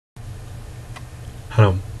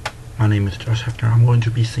Hello, my name is Josh Hefner. I'm going to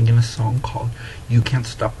be singing a song called You Can't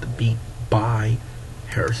Stop the Beat by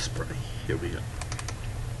Hairspray. Here we go.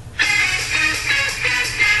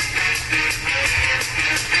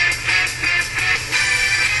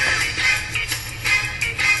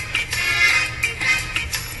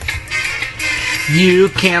 You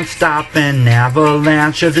can't stop an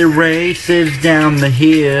avalanche as it races down the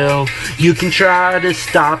hill. You can try to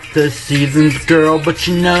stop the seasons, girl, but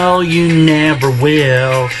you know you never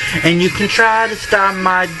will. And you can try to stop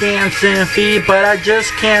my dancing feet, but I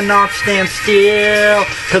just cannot stand still.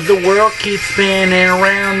 Cause the world keeps spinning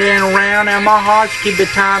round and round, and my heart's keeping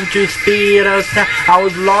time to speed us down. I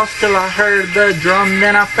was lost till I heard the drum,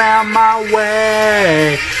 then I found my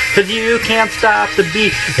way. Cause you can't stop the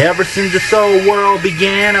beat. Ever since this whole world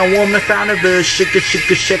began, a woman found a verse,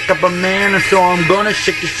 shake up a man. And so I'm gonna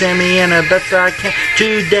shake the shimmy and the best I can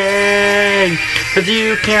today. Cause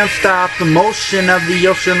you can't stop the motion of the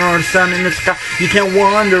ocean or the sun in the sky. You can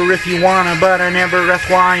wonder if you wanna, but I never ask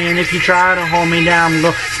why. And if you try to hold me down, I'm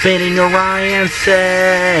gonna spit in your eye and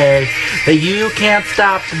say that you can't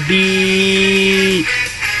stop the beat.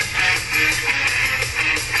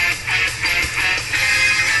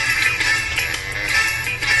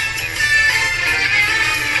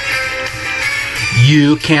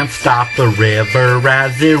 You can't stop the river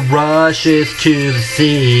as it rushes to the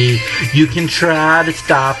sea. You can try to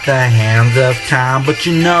stop the hands of time, but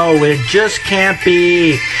you know it just can't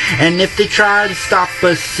be. And if they try to stop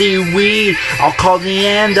us seaweed, I'll call the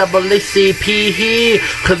NAACP.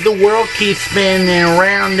 Cause the world keeps spinning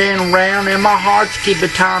round and round, and my heart's keeping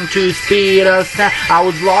time to speed us down. I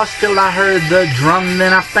was lost till I heard the drum,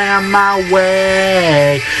 then I found my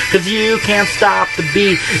way. Cause you can't stop the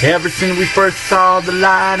beat. Ever since we first saw the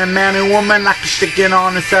light, a man and woman like a shaking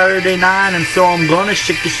on a Saturday night. And so I'm gonna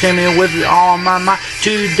shake the shimmy with all my might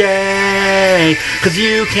today. Cause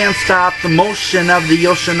you can't stop the motion of the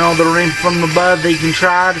ocean or the rain from above. They can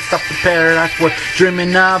try to stop the paradise we're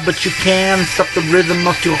dreaming of, but you can't stop the rhythm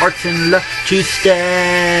of two hearts in love to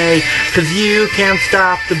stay. Cause you can't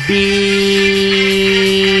stop the beat.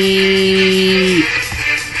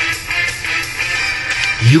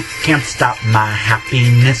 You can't stop my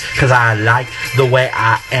happiness, cause I like the way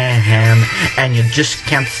I am. And you just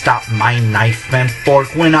can't stop my knife and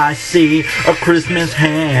fork when I see a Christmas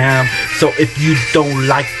ham. So if you don't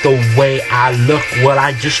like the way I look, well,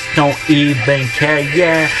 I just don't even care,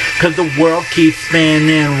 yeah. Cause the world keeps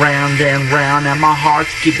spinning round and round, and my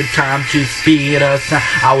heart's keeping time to speed us down.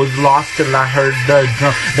 I was lost till I heard the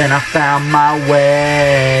drum, then I found my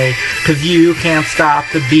way. Cause you can't stop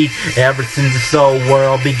the beat. Ever since this whole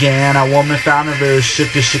world began, a woman found a verse,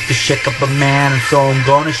 shake up a man. And so I'm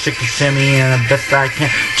gonna shake the shimmy and the best I can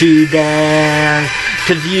today.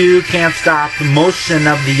 Cause you can't stop the motion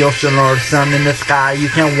of the ocean or the sun in the sky. You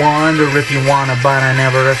can wonder if you wanna, but I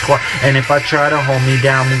never ask why. And if I try to hold me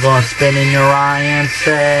down, I'm gonna spit in your eye and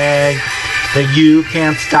say that you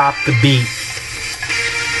can't stop the beat.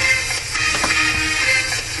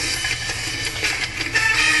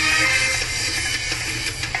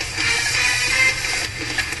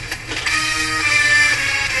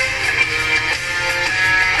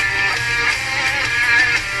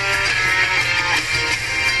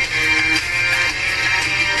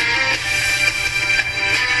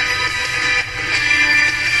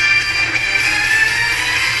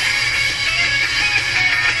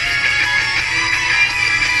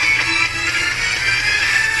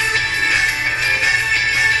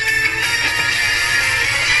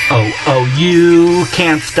 Oh, you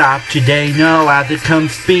can't stop today, no, as it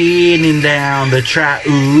comes speeding down the track.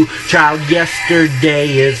 Ooh, child,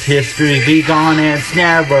 yesterday is history, be gone, it's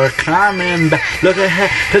never coming back. Look ahead,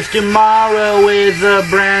 cause tomorrow is a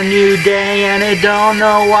brand new day, and it don't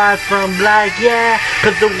know white from black, yeah.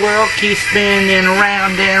 Cause the world keeps spinning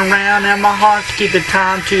round and round, and my heart's keeping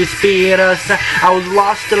time to speed us down. I was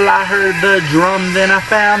lost till I heard the drum, then I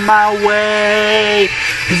found my way.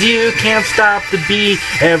 Cause you can't stop the beat.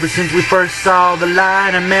 Ever since we first saw the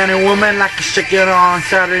light, a man and woman like a shake it on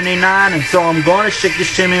Saturday night. And so I'm gonna shake the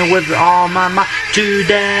shimmy with all my might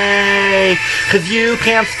today. Cause you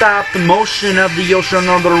can't stop the motion of the ocean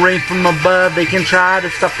or the rain from above. They can try to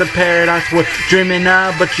stop the paradise we're dreaming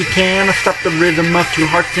of, but you can't stop the rhythm of two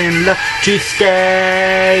hearts in love to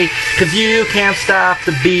stay. Cause you can't stop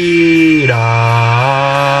the beat.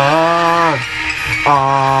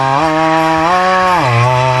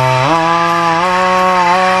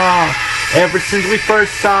 Ever since we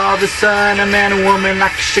first saw the sun, a man and woman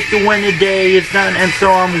like to shake it when the day is done. And so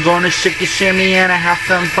I'm gonna shake a shimmy and I have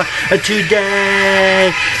some fun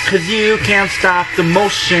today. Cause you can't stop the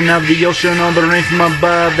motion of the ocean or the rain from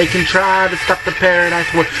above. They can try to stop the paradise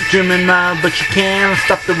we're dreaming of, but you can't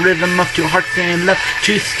stop the rhythm of two hearts in love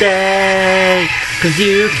to stay. Cause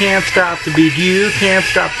you can't stop the beat, you can't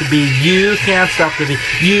stop the beat, you can't stop the beat,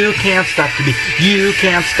 you can't stop the beat, you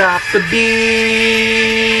can't stop the beat.